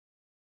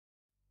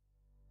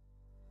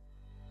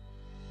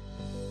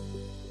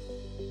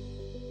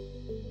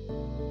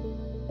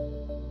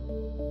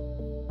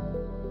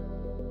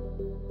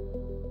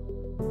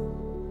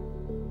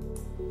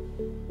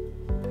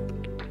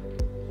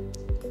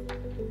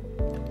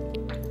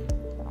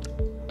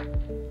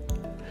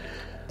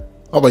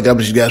All right, God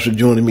bless you guys for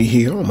joining me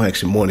here on my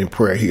actually morning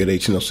prayer here at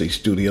HNLC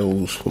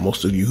Studios. For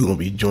most of you who are going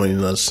to be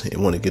joining us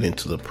and want to get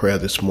into the prayer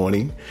this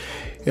morning,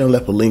 I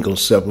left a link on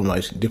several of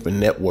my different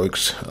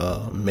networks.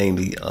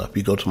 Mainly, if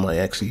you go to my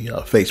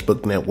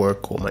Facebook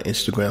network or my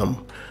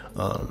Instagram,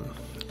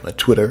 my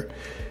Twitter,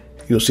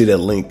 you'll see that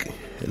link.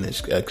 And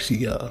it's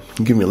actually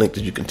give me a link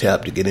that you can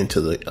tap to get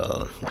into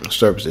the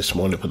service this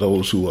morning for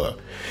those who want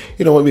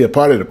to be a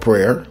part of the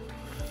prayer.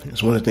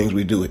 It's one of the things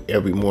we do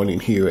every morning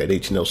here at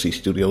HNLC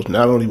Studios,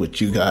 not only with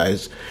you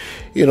guys,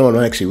 and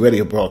actually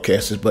radio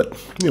broadcasters, but,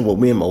 with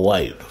me and my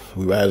wife.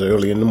 We rise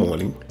early in the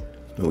morning,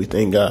 and we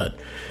thank God,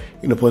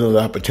 for another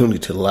opportunity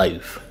to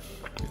life.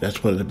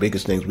 That's one of the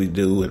biggest things we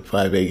do at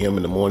 5 a.m.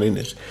 in the morning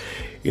is,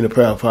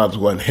 pray our Father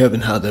who art in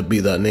heaven, hallowed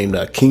be thy name,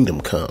 thy kingdom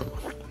come,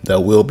 thy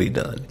will be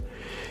done.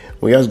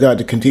 We ask God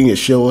to continue to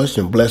show us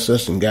and bless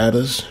us and guide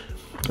us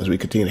as we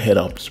continue to head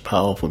off this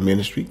powerful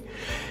ministry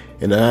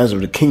in the eyes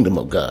of the kingdom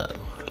of God.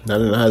 Not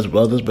in the eyes of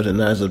others, but in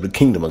the eyes of the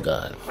kingdom of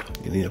God.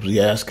 And if we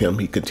ask him,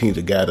 he continues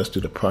to guide us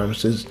to the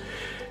promises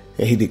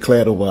that he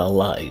declared over our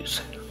lives.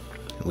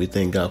 And we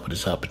thank God for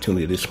this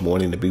opportunity this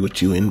morning to be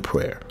with you in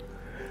prayer.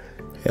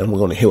 And we're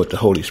going to hear what the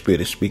Holy Spirit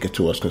is speaking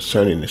to us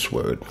concerning this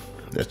word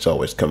that's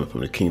always coming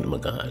from the kingdom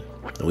of God.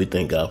 And we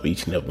thank God for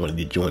each and every one of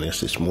you joining us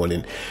this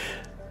morning.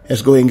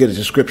 Let's go ahead and get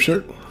into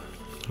scripture.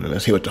 And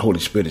let's hear what the Holy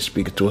Spirit is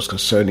speaking to us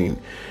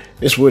concerning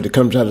this word that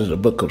comes out of the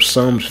book of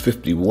Psalms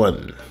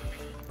 51.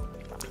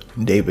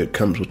 David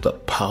comes with a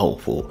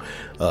powerful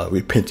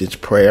repentance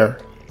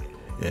prayer,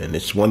 and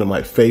it's one of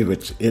my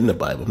favorites in the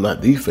Bible,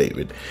 not the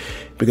favorite,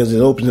 because it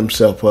opens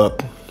himself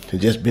up to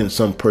just being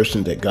some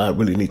person that God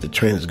really needs to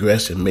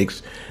transgress and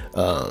makes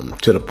to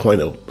the point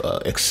of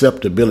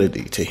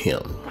acceptability to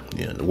him.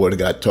 The Word of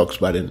God talks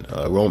about in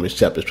Romans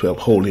chapter 12,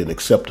 holy and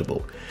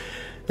acceptable.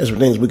 That's the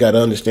things we got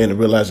to understand and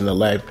realize in our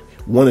life.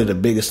 One of the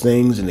biggest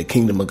things in the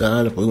kingdom of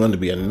God, if we want to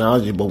be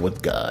knowledgeable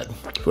with God,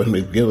 for him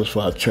to give us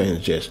for our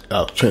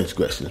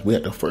transgressions, we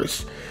have to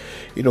first,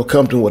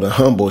 come to him with a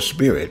humble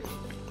spirit.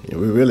 And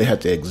we really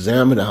have to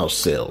examine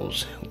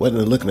ourselves,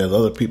 whether looking at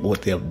other people,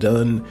 what they have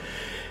done,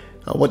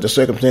 what the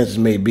circumstances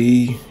may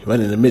be, right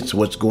in the midst of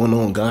what's going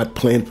on. God's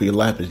plan for your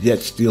life is yet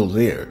still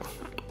there.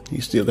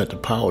 He still got the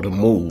power to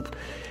move.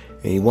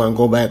 And he want to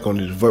go back on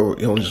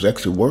his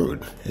actual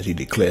word, as he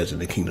declares in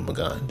the kingdom of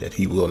God, that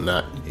he will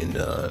not.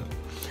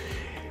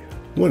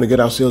 We want to get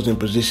ourselves in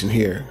position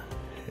here.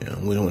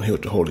 We don't want to hear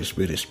what the Holy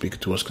Spirit is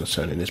speaking to us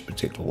concerning this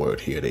particular word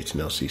here at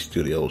HNLC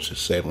Studios. To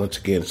say, once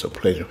again, it's a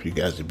pleasure for you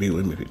guys to be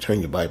with me. If you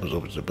turn your Bibles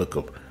over to the book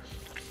of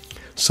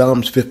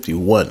Psalms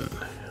 51,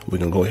 we're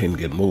going to go ahead and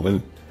get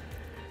moving.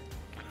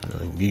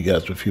 Give you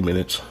guys a few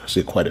minutes. I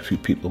see quite a few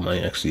people, my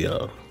actually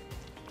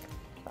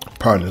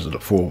partners of the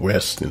Far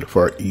West and the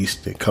Far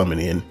East, they're coming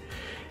in.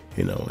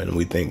 And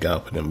we thank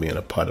God for them being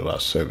a part of our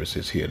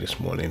services here this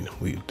morning.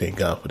 We thank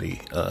God for the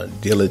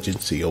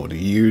diligence over the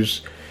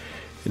years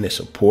and their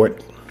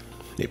support,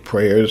 their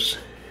prayers,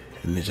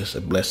 and it's just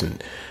a blessing,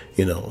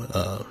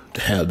 to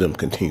have them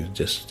continue to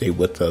just stay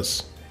with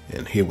us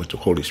and hear what the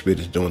Holy Spirit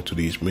is doing to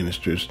these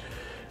ministers.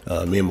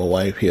 Me and my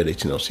wife here at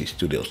HNLC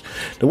Studios.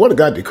 The Word of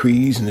God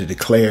decrees and it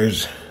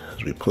declares,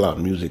 as we pull out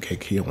music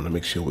here, I want to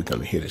make sure we're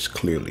going to hear this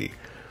clearly.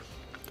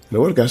 The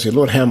Word of God says,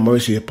 Lord, have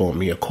mercy upon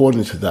me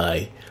according to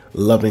thy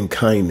loving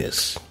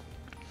kindness.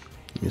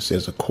 It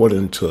says,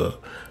 according to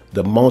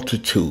the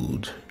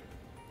multitude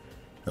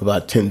of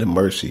our tender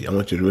mercy. I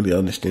want you to really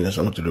understand this.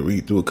 I want you to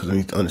read through it because I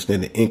need to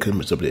understand the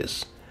increments of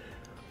this.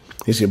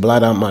 He said,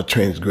 blot out my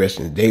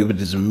transgressions. David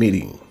is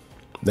admitting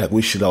that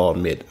we should all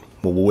admit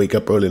when we wake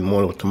up early in the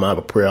morning with the mouth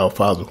of prayer, our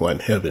Father who art in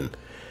heaven,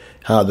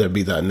 hallowed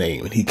be thy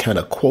name. And he kind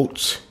of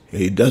quotes,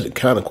 he doesn't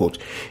kind of quote,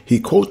 he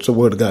quotes the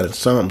Word of God in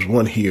Psalms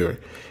 1 here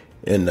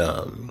in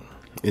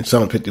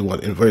Psalm 51,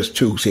 in verse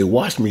 2, say,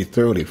 wash me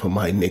thoroughly from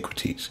my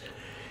iniquities.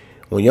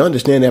 When you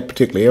understand that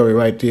particular area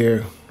right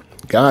there,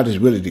 God is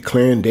really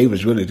declaring, David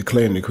is really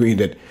declaring, decreeing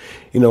that,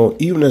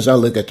 even as I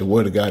look at the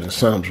Word of God in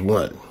Psalms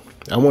 1,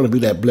 I want to be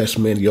that blessed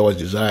man you always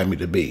desired me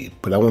to be,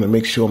 but I want to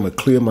make sure I'm going to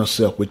clear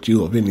myself with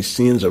you of any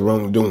sins or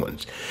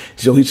wrongdoings.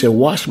 So he said,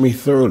 wash me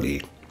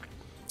thoroughly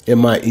in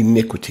my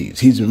iniquities.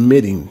 He's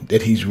admitting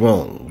that he's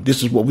wrong.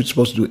 This is what we're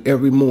supposed to do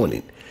every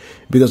morning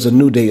because a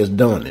new day is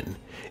dawning.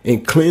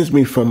 And cleanse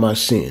me from my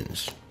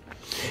sins.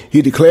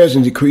 He declares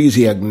and decrees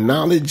he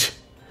acknowledge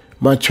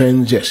my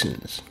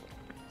transgressions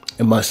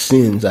and my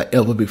sins are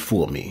ever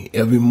before me.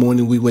 Every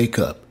morning we wake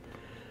up,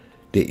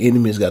 the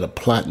enemy's got a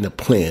plot and a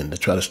plan to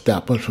try to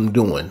stop us from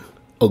doing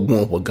or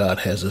going where God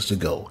has us to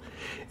go.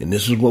 And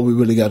this is what we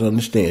really got to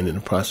understand in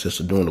the process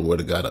of doing the Word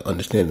of God, or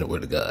understanding the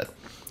Word of God,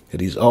 that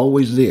he's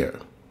always there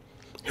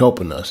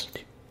helping us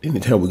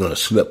anytime we're going to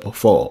slip or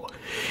fall.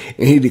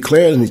 And he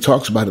declares and he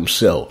talks about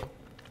himself.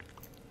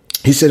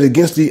 He said,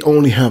 against thee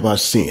only have I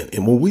sinned.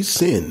 And when we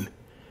sin,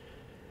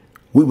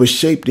 we were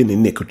shaped in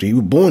iniquity. We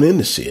were born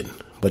into sin.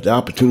 But the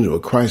opportunity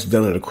of Christ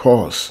done at the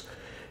cross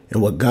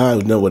and what God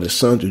has done with his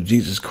son through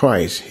Jesus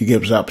Christ, he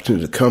gave us the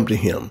opportunity to come to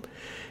him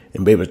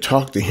and be able to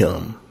talk to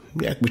him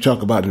like we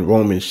talk about in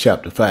Romans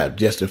chapter 5,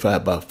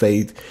 justified by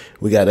faith,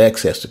 we got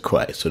access to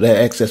Christ. So that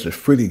access is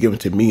freely given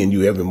to me and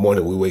you every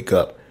morning we wake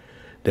up,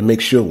 to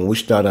make sure when we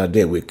start our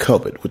day we're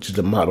covered, which is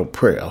the model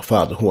prayer, our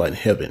Father who art in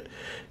heaven,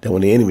 that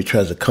when the enemy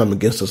tries to come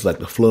against us like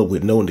the flood, we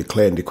know and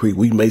declare and decree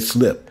we may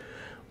slip.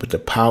 But the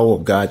power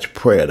of God's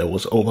prayer that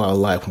was over our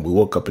life when we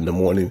woke up in the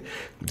morning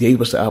gave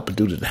us the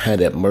opportunity to have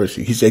that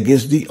mercy. He said,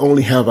 against thee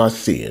only have I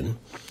sinned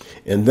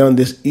and done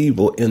this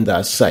evil in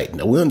thy sight.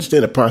 Now, we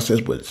understand the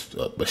process with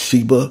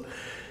Bathsheba.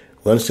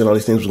 We understand all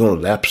these things were going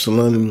with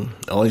Absalom.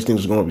 All these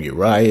things were going with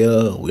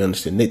Uriah. We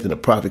understand Nathan the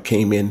prophet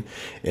came in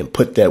and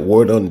put that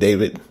word on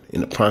David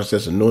in the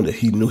process of knowing that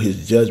he knew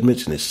his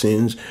judgments and his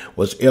sins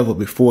was ever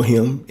before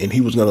him, and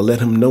he was going to let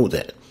him know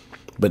that.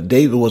 But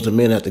David was a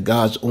man after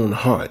God's own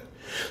heart.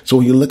 So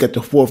when you look at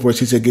the fourth verse,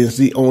 he said, against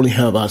thee only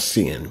have I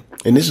sinned.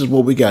 And this is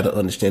what we got to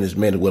understand as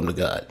men and women of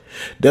God.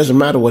 Doesn't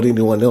matter what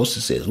anyone else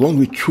says. As long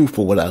as we're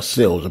truthful with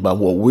ourselves about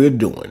what we're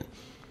doing,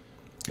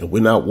 and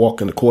we're not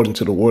walking according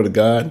to the word of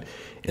God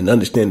and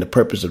understand the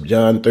purpose of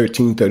John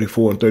 13,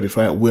 34, and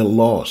 35, we're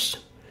lost.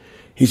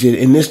 He said,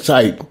 in this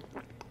sight,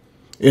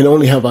 and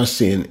only have I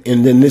sinned,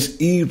 and then this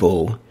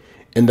evil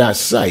in thy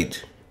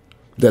sight,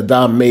 that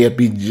thou mayest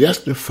be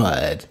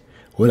justified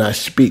when I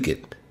speak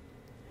it,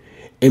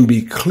 and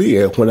be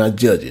clear when I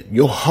judge it.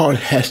 Your heart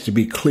has to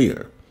be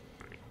clear.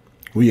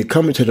 When you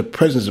come into the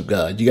presence of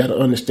God, you got to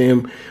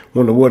understand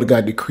when the word of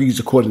God decrees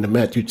according to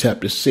Matthew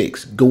chapter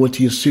 6, go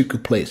into your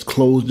secret place,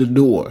 close the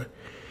door.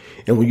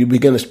 And when you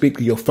begin to speak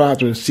to your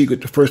Father in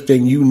secret, the first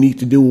thing you need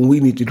to do and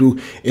we need to do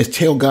is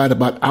tell God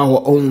about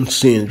our own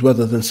sins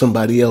rather than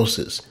somebody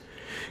else's.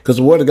 Because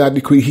the word of God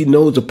decrees, he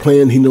knows the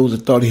plan, he knows the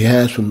thought he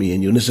has for me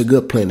and you. And it's a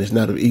good plan, it's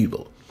not of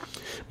evil.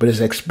 But it's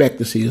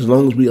expectancy. As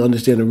long as we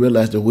understand and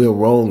realize that we're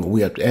wrong,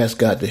 we have to ask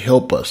God to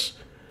help us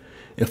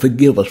and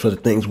forgive us for the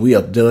things we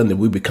have done that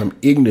we become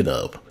ignorant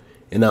of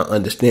in our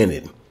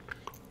understanding.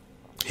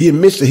 He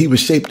admits that he was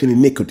shaped in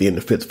iniquity in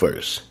the 5th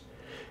verse.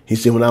 He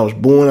said, when I was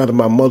born out of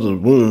my mother's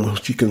womb,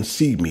 she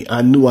conceived me.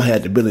 I knew I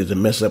had the ability to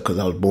mess up because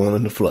I was born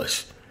in the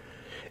flesh.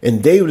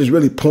 And David is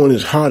really pouring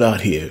his heart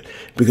out here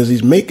because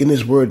he's making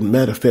this word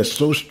manifest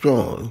so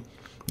strong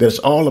that it's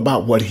all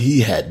about what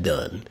he had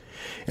done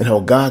and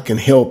how God can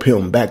help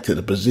him back to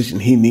the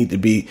position he needs to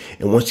be.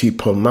 And once he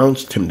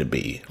pronounced him to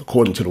be,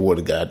 according to the word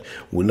of God,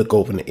 we look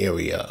over in the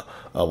area,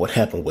 what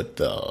happened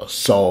with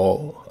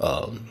Saul.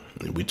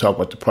 We talk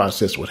about the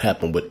process, what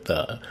happened with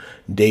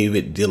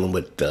David dealing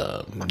with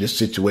this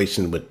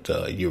situation with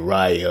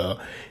Uriah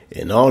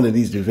and all of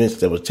these events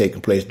that were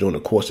taking place during the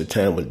course of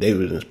time when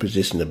David was in his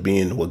position of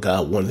being what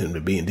God wanted him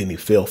to be. And then he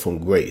fell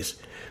from grace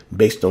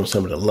based on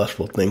some of the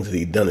lustful things that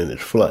he'd done in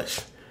his flesh.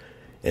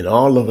 And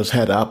all of us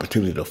had the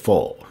opportunity to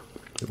fall.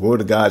 The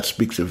word of God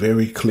speaks it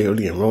very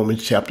clearly in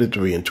Romans chapter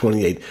 3 and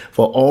 28.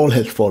 For all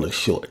has fallen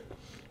short.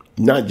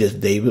 Not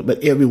just David,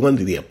 but every one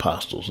of the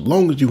apostles. As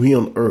long as you're here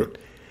on earth,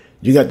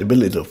 you got the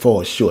ability to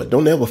fall short.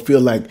 Don't ever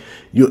feel like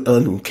you're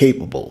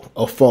incapable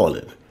of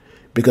falling.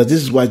 Because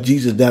this is why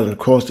Jesus died on the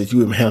cross, that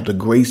you have the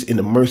grace and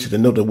the mercy to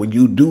know that when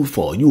you do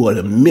fall, you ought to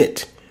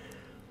admit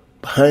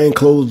behind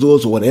closed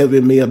doors or whatever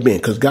it may have been.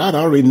 Because God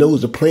already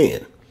knows the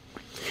plan.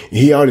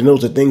 He already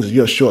knows the things of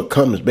your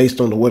shortcomings based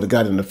on the word of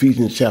God in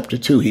Ephesians chapter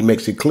 2. He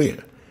makes it clear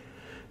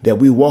that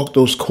we walk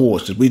those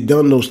courses. We've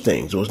done those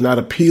things. It was not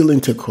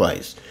appealing to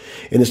Christ.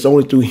 And it's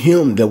only through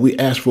him that we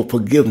ask for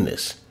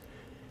forgiveness.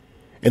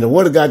 And the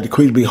word of God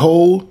decrees,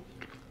 behold,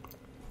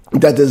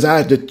 that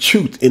desires the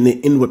truth in the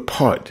inward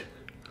part,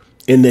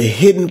 in the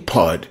hidden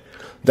part,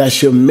 that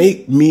shall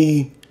make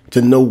me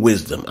to know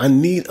wisdom. I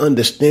need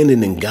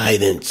understanding and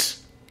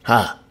guidance.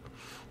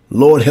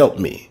 Lord, help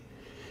me.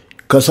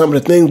 Because some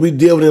of the things we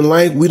deal with in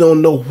life, we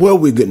don't know where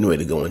we're getting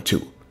ready to go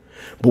into.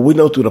 But we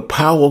know through the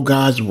power of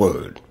God's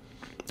word.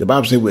 The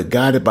Bible says we're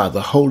guided by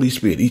the Holy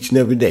Spirit each and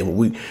every day. When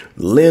we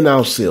lend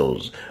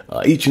ourselves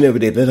each and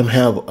every day, let him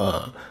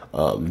have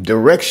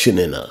direction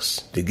in us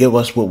to give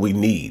us what we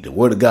need. The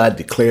word of God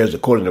declares,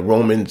 according to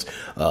Romans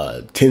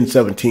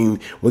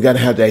 10:17, we got to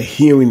have that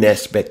hearing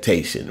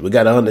expectation. We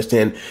got to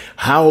understand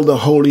how the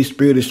Holy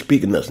Spirit is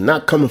speaking to us,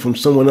 not coming from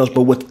someone else,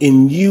 but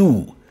within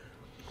you.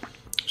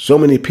 So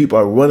many people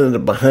are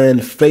running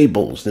behind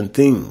fables and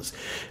things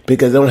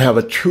because they don't have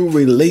a true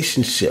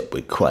relationship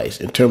with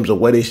Christ in terms of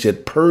where they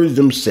should purge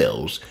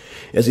themselves,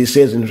 as he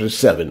says in verse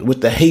 7,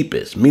 with the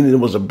hapis, meaning it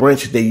was a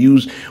branch that they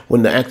used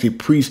when the actual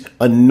priest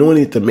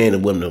anointed the man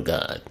and woman of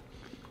God.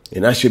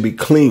 And I should be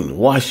clean,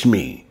 wash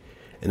me,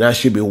 and I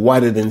should be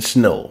whiter than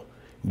snow.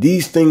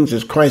 These things,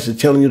 as Christ is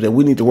telling you, that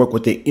we need to work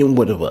with the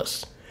inward of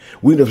us.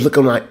 We need to look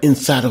on our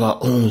inside of our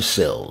own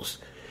selves.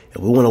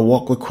 If we want to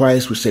walk with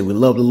Christ, we say we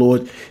love the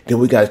Lord, then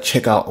we got to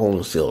check our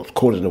own selves,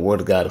 according to the word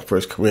of God in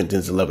 1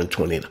 Corinthians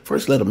 11:28.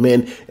 First, let a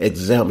man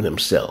examine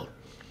himself.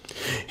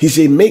 He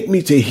said, make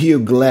me to hear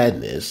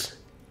gladness,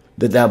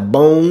 that thy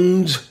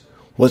bones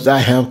which I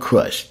have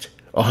crushed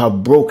or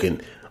have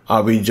broken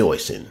are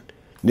rejoicing.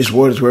 This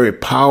word is very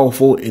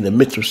powerful in the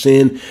midst of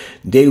sin.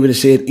 David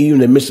has said, even in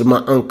the midst of my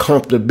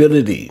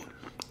uncomfortability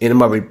and in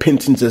my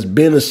repentance as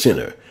being a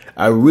sinner,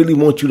 I really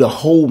want you to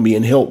hold me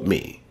and help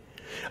me.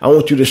 I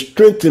want you to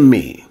strengthen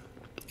me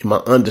in my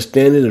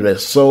understanding of that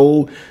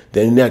soul,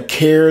 that that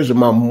cares of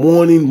my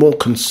mourning won't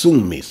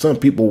consume me. Some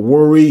people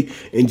worry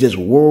and just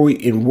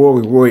worry and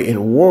worry,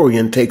 and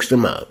worrying takes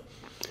them out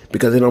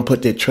because they don't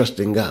put their trust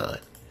in God.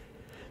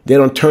 They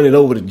don't turn it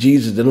over to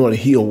Jesus in order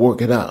He'll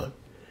work it out.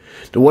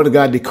 The word of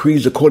God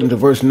decrees, according to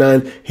verse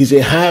 9, He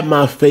said, hide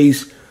my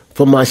face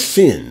from my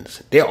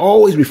sins. They're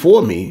always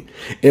before me,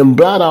 and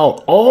blot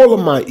out all of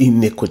my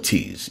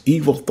iniquities,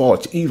 evil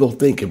thoughts, evil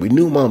thinking.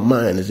 Renew my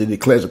mind, as it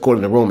declares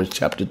according to Romans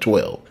chapter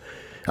 12.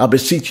 I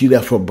beseech you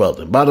therefore,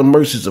 brother, by the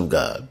mercies of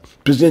God,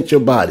 present your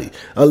body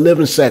a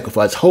living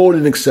sacrifice, holy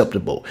and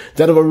acceptable,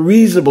 that of a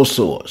reasonable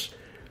source.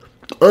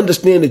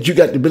 Understand that you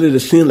got the ability to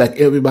sin like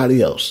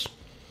everybody else.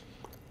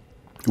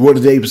 The word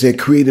of David said,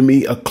 create in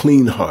me a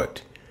clean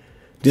heart.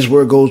 This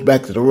word goes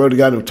back to the word of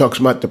God and talks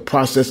about the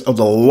process of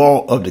the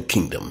law of the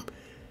kingdom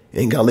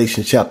in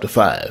Galatians chapter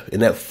 5,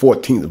 in that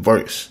 14th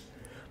verse.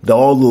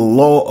 All the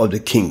law of the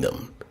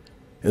kingdom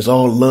is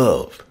all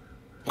love.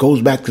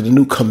 Goes back to the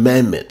new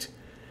commandment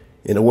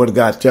in the word of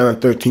God, John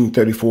 13,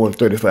 34 and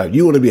 35.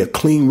 You want to be a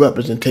clean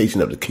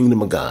representation of the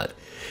kingdom of God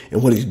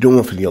and what He's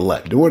doing for your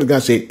life. The word of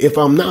God said, if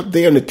I'm not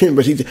there in the 10th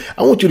verse, He said,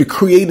 I want you to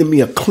create in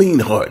me a clean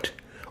heart.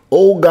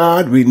 Oh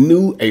God,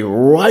 renew a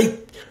right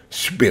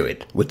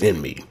spirit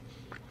within me.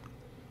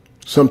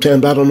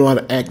 Sometimes I don't know how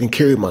to act and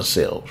carry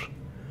myself.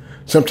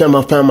 Sometimes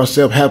I find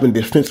myself having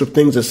defensive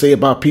things to say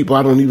about people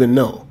I don't even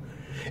know.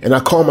 And I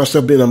call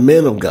myself being a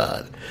man of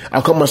God.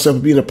 I call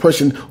myself being a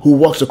person who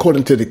walks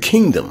according to the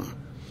kingdom.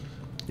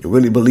 And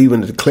really believing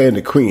and declaring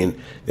and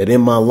decreeing that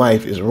in my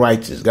life is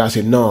righteous. God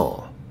said,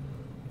 no.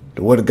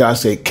 The word of God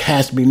said,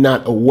 cast me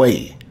not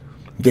away.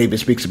 David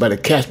speaks about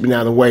it. Cast me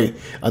not away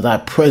of thy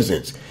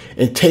presence.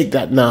 And take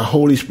that now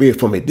Holy Spirit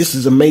from me. This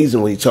is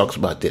amazing when he talks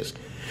about this.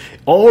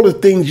 All the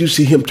things you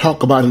see him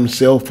talk about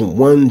himself from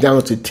 1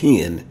 down to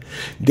 10,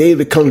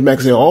 David comes back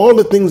and says, all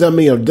the things I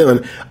may have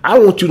done, I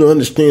want you to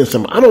understand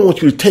something. I don't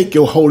want you to take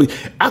your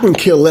I can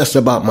care less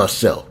about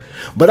myself,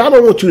 but I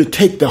don't want you to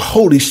take the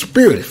Holy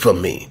Spirit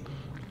from me.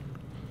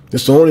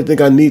 That's the only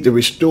thing I need to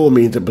restore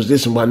me into the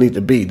position where I need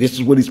to be. This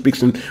is what he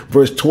speaks in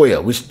verse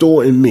 12.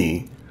 Restore in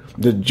me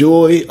the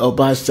joy of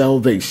thy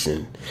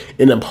salvation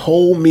and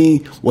uphold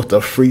me with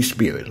a free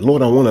spirit.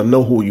 Lord, I want to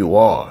know who you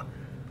are.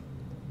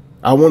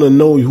 I want to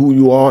know who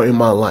you are in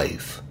my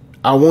life.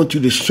 I want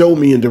you to show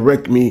me and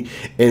direct me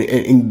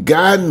and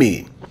guide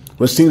me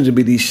what seems to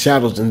be these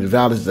shadows and the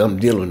valleys that I'm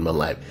dealing with in my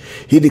life.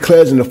 He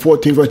declares in the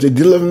 14th verse, to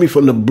deliver me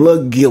from the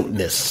blood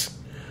guiltness.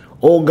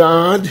 Oh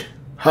God,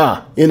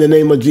 in the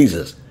name of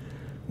Jesus,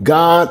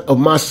 God of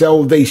my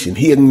salvation.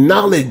 He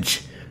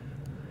acknowledged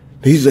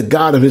that He's a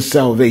God of His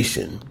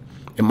salvation.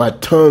 And my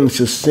tongue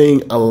shall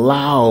sing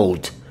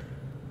aloud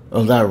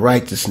of thy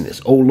righteousness.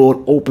 Oh Lord,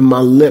 open my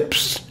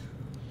lips,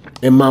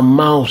 and my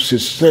mouth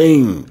should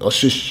sing or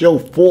should show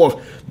forth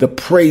the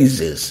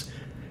praises,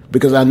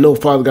 because I know,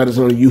 Father God, it's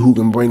only you who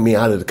can bring me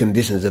out of the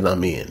conditions that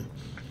I'm in.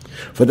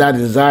 For thou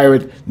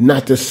desired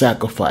not to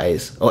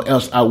sacrifice, or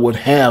else I would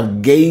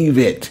have gave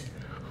it.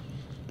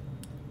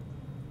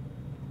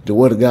 The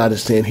word of God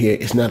is saying here,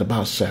 it's not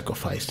about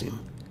sacrificing.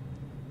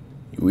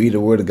 You read the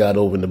word of God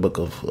over in the book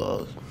of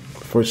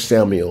 1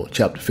 Samuel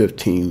chapter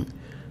 15,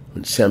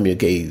 when Samuel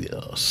gave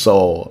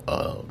Saul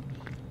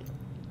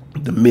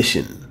the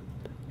mission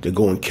to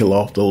go and kill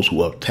off those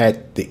who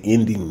attacked the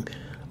ending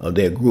of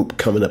their group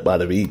coming up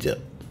out of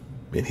Egypt.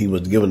 And he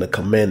was given a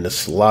command to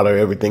slaughter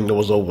everything that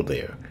was over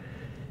there.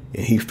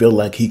 And he felt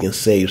like he can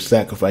save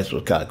sacrifice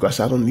with God. Christ,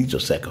 I don't need your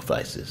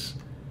sacrifices.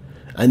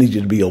 I need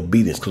you to be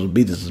obedient, because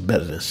obedience is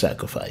better than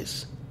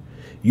sacrifice.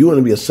 You want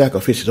to be a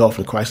sacrificial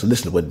offering, Christ.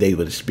 Listen to what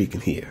David is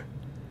speaking here.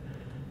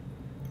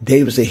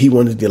 David said he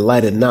wanted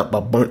delighted not by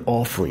burnt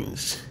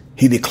offerings.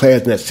 He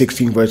declares in that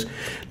 16th verse,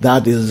 thou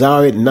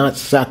desired not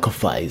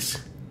sacrifice,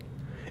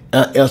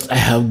 else I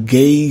have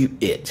gave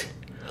it.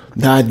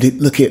 Thou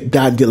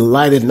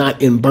delighted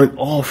not in burnt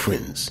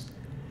offerings.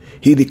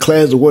 He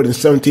declares the word in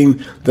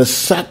 17, the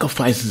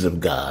sacrifices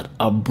of God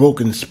are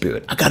broken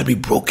spirit. I got to be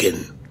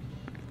broken.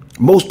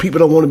 Most people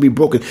don't want to be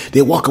broken.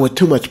 They're walking with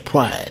too much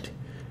pride.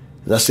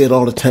 As I say it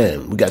all the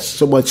time, we got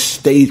so much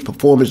stage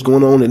performance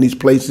going on in these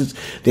places.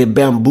 They're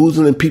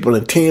bamboozling people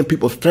and tearing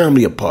people's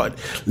family apart,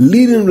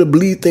 leading them to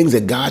believe things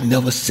that God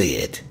never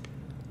said.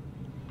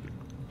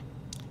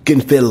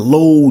 Getting fed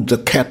loads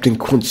of Captain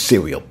Crunch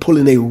cereal,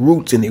 pulling their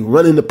roots, and they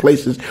run into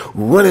places,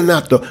 running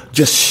out the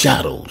just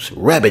shadows,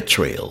 rabbit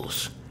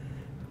trails.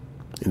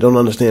 And don't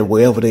understand,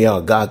 wherever they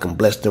are, God can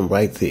bless them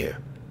right there.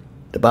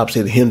 The Bible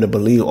said to him to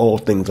believe all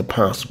things are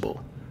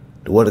possible.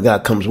 The word of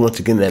God comes once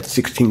again in that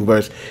 16th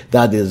verse.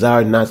 Thou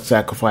desired not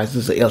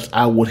sacrifices, or else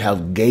I would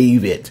have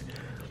gave it.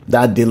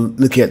 Thou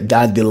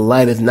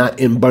delightest not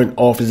in burnt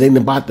offerings. It ain't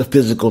about the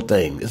physical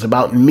thing. It's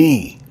about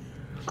me.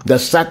 The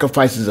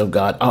sacrifices of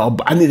God,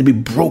 I need to be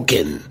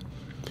broken.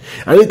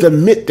 I need to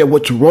admit that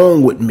what's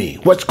wrong with me,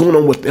 what's going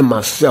on within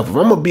myself. If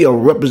I'm going to be a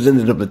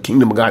representative of the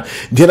kingdom of God,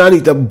 then I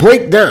need to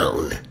break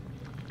down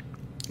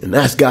and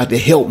ask God to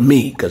help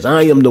me, because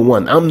I am the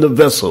one. I'm the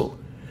vessel.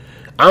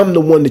 I'm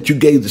the one that you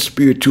gave the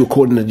Spirit to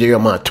according to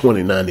Jeremiah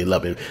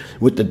 29:11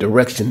 with the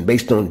direction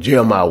based on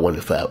Jeremiah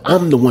 1:5.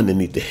 I'm the one that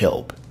needs the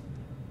help.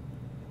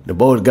 The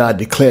Word of God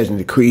declares and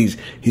decrees,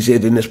 he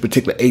said in this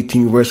particular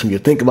 18th verse, when you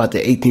think about the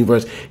 18th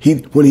verse,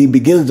 when he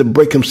begins to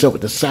break himself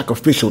with the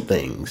sacrificial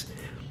things,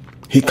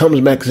 he comes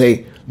back and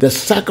say, the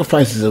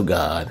sacrifices of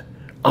God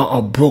are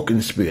a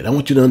broken spirit. I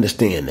want you to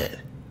understand that.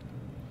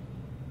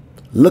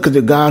 Look at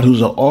the God who's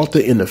the author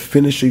and the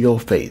finisher of your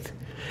faith.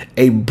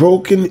 A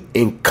broken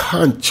and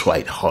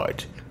contrite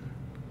heart.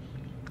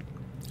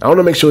 I want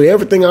to make sure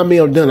everything I may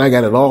have done, I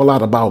got it all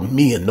out about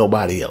me and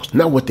nobody else.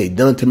 Not what they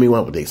done to me,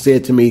 not what they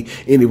said to me,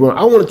 any wrong.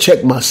 I want to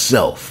check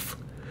myself.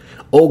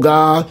 Oh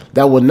God,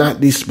 that will not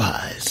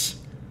despise.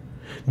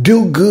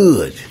 Do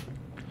good,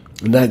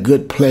 and thy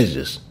good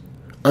pleasures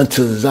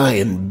unto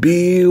Zion.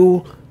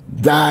 Build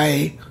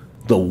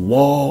the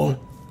wall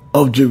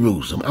of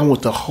Jerusalem. I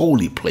want the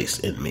holy place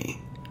in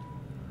me.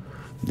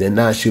 Then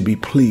I shall be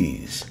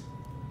pleased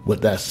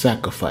with thy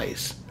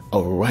sacrifice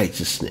of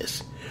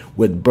righteousness,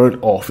 with burnt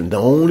offering. The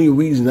only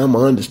reason I'm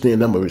going to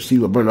understand I'm going to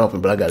receive a burnt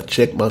offering, but I got to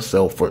check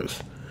myself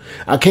first.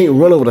 I can't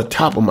run over the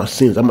top of my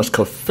sins. I must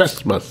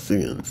confess my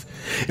sins.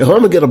 If I'm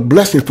going to get a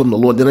blessing from the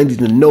Lord, then I need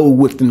to know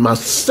within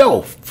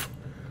myself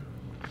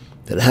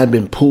that I have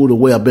been pulled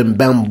away. I've been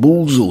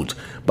bamboozled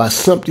by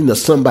something or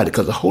somebody,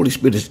 because the Holy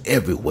Spirit is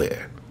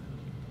everywhere.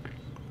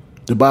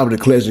 The Bible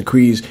declares and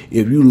decrees,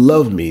 if you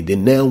love me,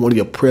 then now one of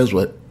your prayers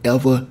will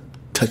ever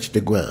touch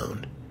the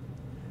ground.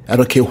 I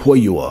don't care where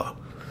you are.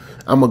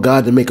 I'm a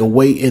God to make a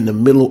way in the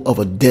middle of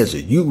a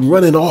desert. You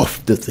running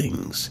off the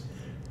things,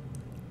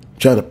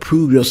 trying to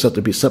prove yourself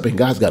to be something.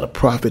 God's got a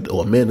prophet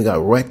or a man that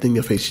got right in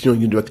your face,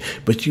 showing you direct,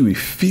 but you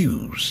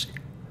refuse.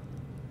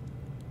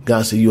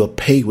 God said you are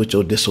paid with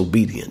your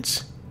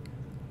disobedience.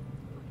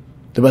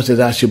 The Bible says,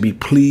 I shall be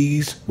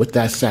pleased with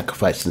thy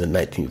sacrifice in the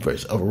 19th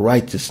verse of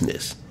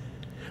righteousness,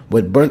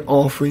 with burnt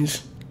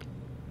offerings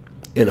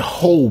and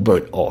whole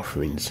burnt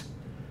offerings.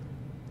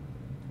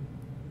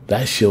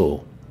 Thy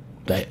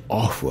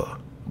offer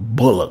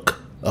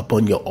bullock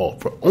upon your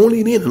offer.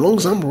 Only then, as long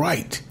as I'm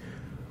right.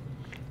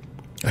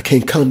 I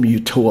can't come to you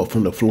tore up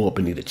from the floor up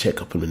and need a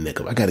check up from the neck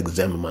up. I got to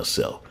examine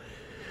myself.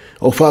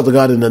 Oh, Father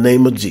God, in the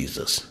name of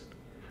Jesus,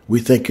 we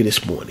thank you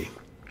this morning.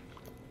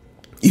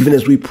 Even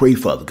as we pray,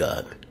 Father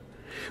God,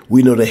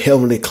 we know the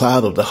heavenly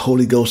cloud of the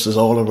Holy Ghost is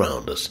all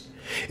around us.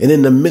 And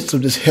in the midst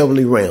of this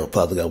heavenly realm,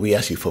 Father God, we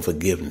ask you for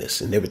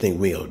forgiveness and everything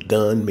we have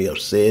done, may have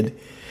said,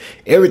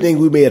 everything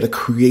we may have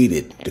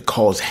created to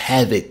cause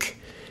havoc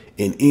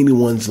in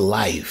anyone's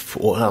life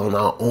or on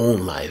our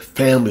own life,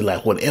 family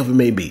life, whatever it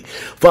may be.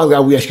 Father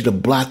God, we ask you to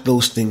blot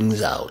those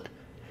things out.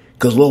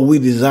 Because, Lord, we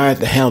desire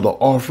to have the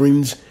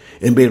offerings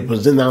and be able to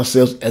present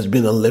ourselves as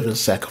being a living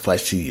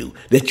sacrifice to you.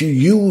 That you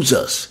use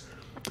us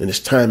in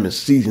this time and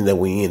season that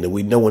we're in, that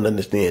we know and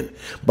understand.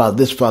 By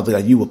this, Father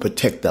God, you will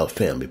protect our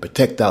family,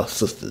 protect our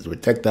sisters,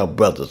 protect our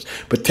brothers,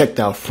 protect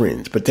our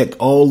friends, protect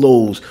all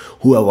those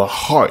who have a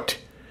heart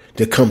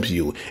to come to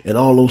you, and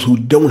all those who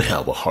don't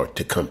have a heart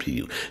to come to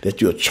you,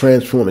 that you'll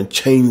transform and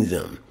change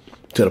them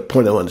to the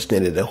point of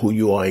understanding that who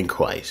you are in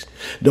Christ.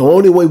 The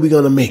only way we're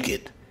going to make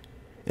it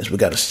is we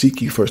got to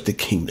seek you first, the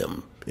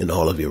kingdom, and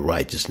all of your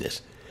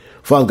righteousness.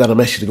 Father God, I'm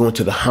asking you to go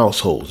into the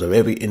households of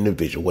every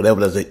individual,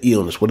 whatever there's an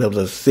illness, whatever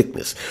there's a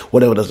sickness,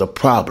 whatever there's a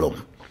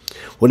problem,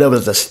 whatever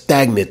there's a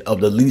stagnant of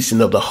the leasing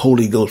of the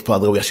Holy Ghost,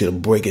 Father God, we ask you to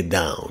break it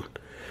down.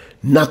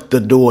 Knock the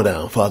door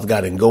down, Father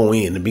God, and go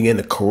in and begin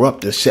to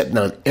corrupt and shut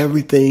down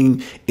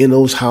everything in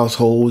those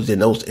households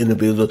and those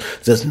individuals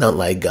that's not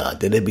like God.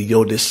 That they be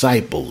your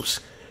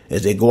disciples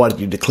as they go out and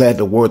you declare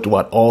the word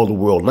throughout all the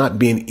world, not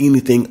being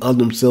anything of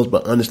themselves,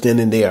 but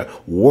understanding they are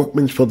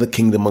workmen for the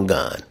kingdom of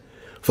God.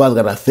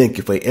 Father God, I thank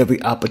you for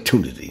every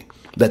opportunity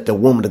that the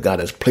woman of God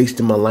has placed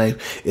in my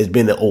life has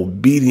been an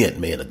obedient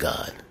man of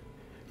God.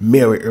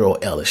 Mary Earl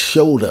Ellis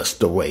showed us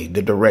the way,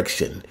 the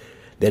direction,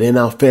 that in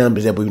our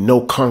families that we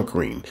know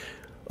conquering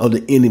of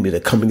the enemy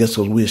that come against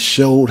us. We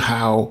showed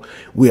how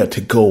we are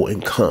to go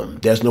and come.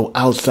 There's no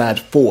outside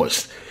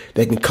force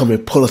that can come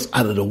and pull us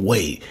out of the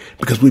way,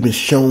 because we've been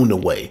shown the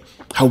way,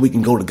 how we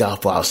can go to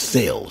God for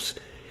ourselves.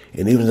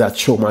 And even as I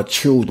show my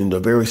children the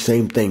very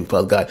same thing,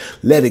 Father God,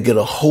 let it get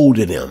a hold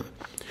of them.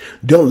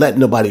 Don't let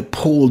nobody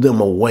pull them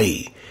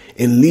away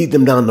and lead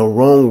them down the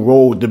wrong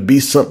road to be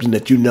something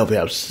that you never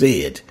have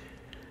said.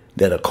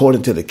 That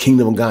according to the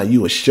kingdom of God,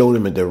 you will show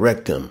them and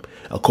direct them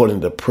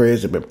according to the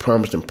prayers that have been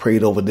promised and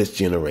prayed over this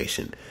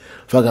generation.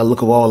 Father God,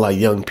 look at all our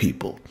young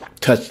people.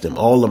 Touch them.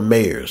 All the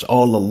mayors,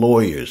 all the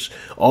lawyers,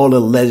 all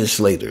the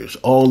legislators,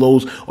 all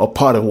those are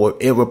part of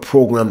whatever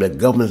program that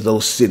governs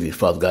those cities,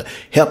 Father God.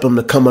 Help them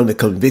to come under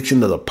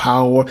conviction of the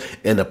power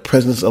and the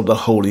presence of the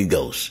Holy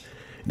Ghost,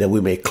 that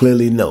we may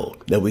clearly know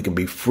that we can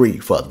be free,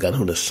 Father God.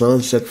 Whom the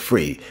Son set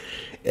free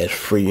is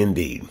free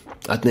indeed.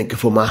 I thank you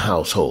for my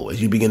household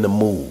as you begin to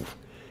move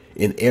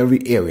in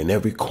every area, in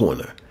every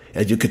corner,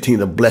 as you continue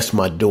to bless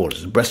my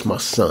daughters, bless my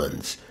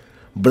sons.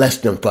 Bless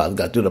them, Father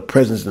God, through the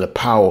presence and the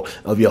power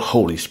of your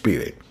Holy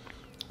Spirit.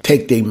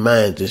 Take their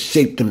minds and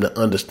shape them to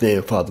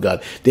understand, Father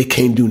God, they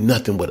can't do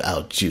nothing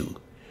without you.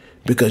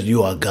 because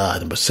you are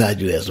God, and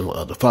beside you there's no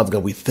other. Father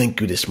God, we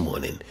thank you this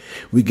morning.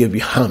 We give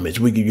you homage.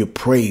 We give you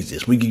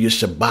praises. We give you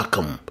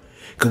shabbakum,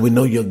 because we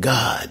know you're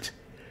God,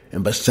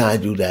 and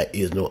beside you there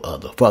is no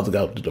other. Father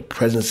God, through the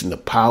presence and the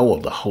power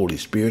of the Holy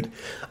Spirit,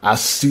 I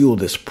seal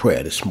this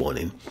prayer this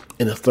morning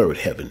in the third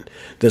heaven.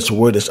 This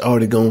word has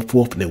already gone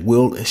forth, and it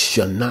will and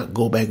shall not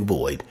go back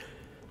void,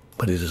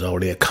 but it has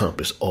already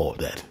accomplished all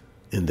that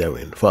in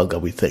therein. Father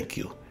God, we thank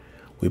you.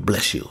 We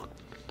bless you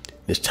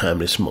this time,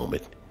 this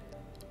moment.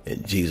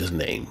 In Jesus'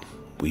 name,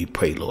 we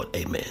pray, Lord.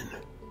 Amen.